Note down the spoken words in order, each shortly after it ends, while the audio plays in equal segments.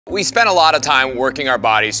We spend a lot of time working our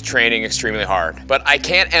bodies training extremely hard, but I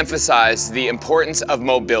can't emphasize the importance of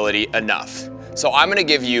mobility enough. So I'm gonna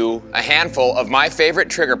give you a handful of my favorite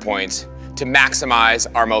trigger points to maximize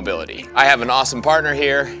our mobility. I have an awesome partner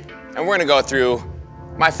here, and we're gonna go through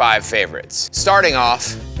my 5 favorites. Starting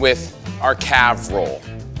off with our calf roll.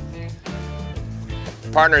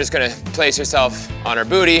 Partner is gonna place herself on her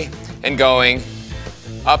booty and going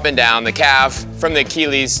up and down the calf from the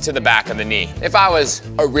Achilles to the back of the knee. If I was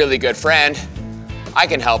a really good friend, I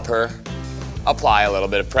can help her apply a little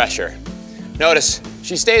bit of pressure. Notice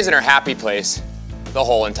she stays in her happy place the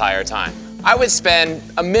whole entire time. I would spend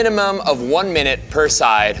a minimum of 1 minute per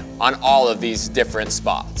side on all of these different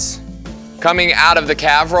spots. Coming out of the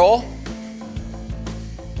calf roll,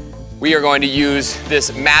 we are going to use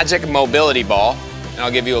this magic mobility ball, and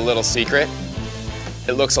I'll give you a little secret.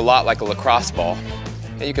 It looks a lot like a lacrosse ball.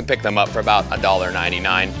 And you can pick them up for about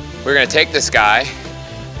 $1.99. We're gonna take this guy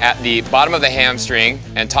at the bottom of the hamstring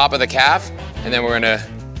and top of the calf, and then we're gonna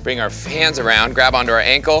bring our hands around, grab onto our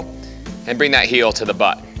ankle, and bring that heel to the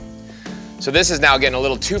butt. So this is now getting a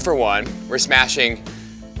little 2 for 1. We're smashing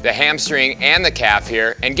the hamstring and the calf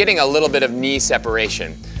here and getting a little bit of knee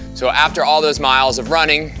separation. So after all those miles of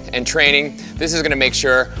running and training, this is gonna make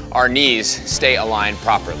sure our knees stay aligned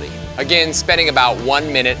properly. Again, spending about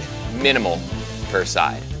 1 minute minimal per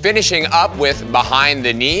side. Finishing up with behind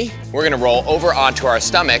the knee, we're gonna roll over onto our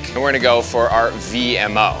stomach and we're gonna go for our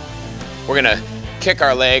VMO. We're gonna kick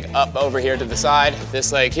our leg up over here to the side,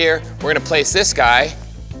 this leg here. We're gonna place this guy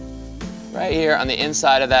right here on the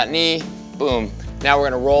inside of that knee, boom. Now we're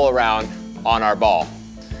gonna roll around on our ball.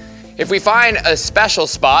 If we find a special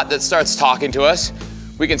spot that starts talking to us,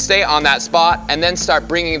 we can stay on that spot and then start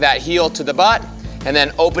bringing that heel to the butt and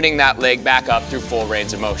then opening that leg back up through full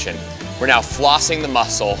range of motion. We're now flossing the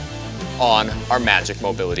muscle on our magic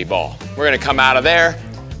mobility ball. We're gonna come out of there.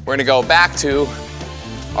 We're gonna go back to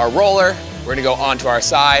our roller. We're gonna go onto our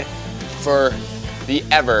side for the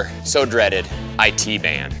ever so dreaded IT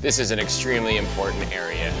band. This is an extremely important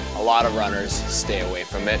area. A lot of runners stay away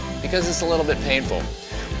from it because it's a little bit painful.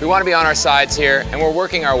 We wanna be on our sides here, and we're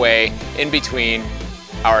working our way in between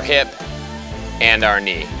our hip and our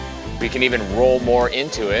knee. We can even roll more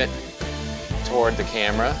into it toward the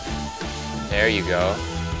camera. There you go.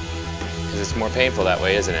 Because it's more painful that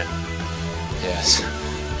way, isn't it? Yes.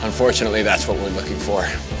 Unfortunately, that's what we're looking for.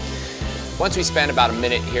 Once we spend about a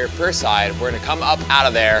minute here per side, we're gonna come up out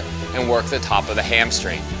of there and work the top of the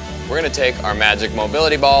hamstring. We're gonna take our magic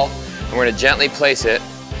mobility ball and we're gonna gently place it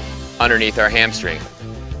underneath our hamstring.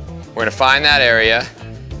 We're gonna find that area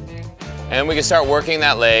and we can start working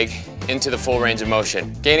that leg into the full range of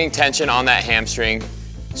motion. Gaining tension on that hamstring,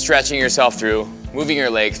 stretching yourself through, moving your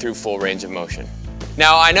leg through full range of motion.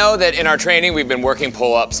 Now, I know that in our training we've been working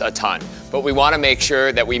pull-ups a ton, but we want to make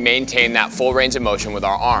sure that we maintain that full range of motion with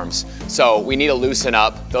our arms. So we need to loosen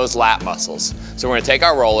up those lat muscles. So we're going to take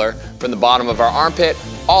our roller from the bottom of our armpit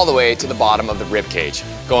all the way to the bottom of the rib cage,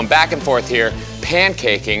 going back and forth here,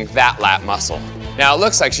 pancaking that lat muscle. Now, it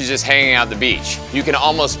looks like she's just hanging out at the beach. You can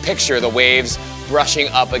almost picture the waves brushing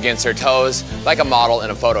up against her toes like a model in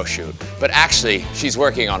a photo shoot, but actually she's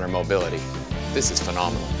working on her mobility. This is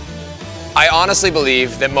phenomenal. I honestly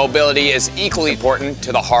believe that mobility is equally important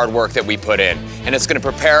to the hard work that we put in, and it's gonna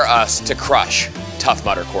prepare us to crush Tough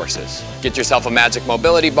Mudder courses. Get yourself a magic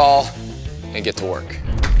mobility ball and get to work.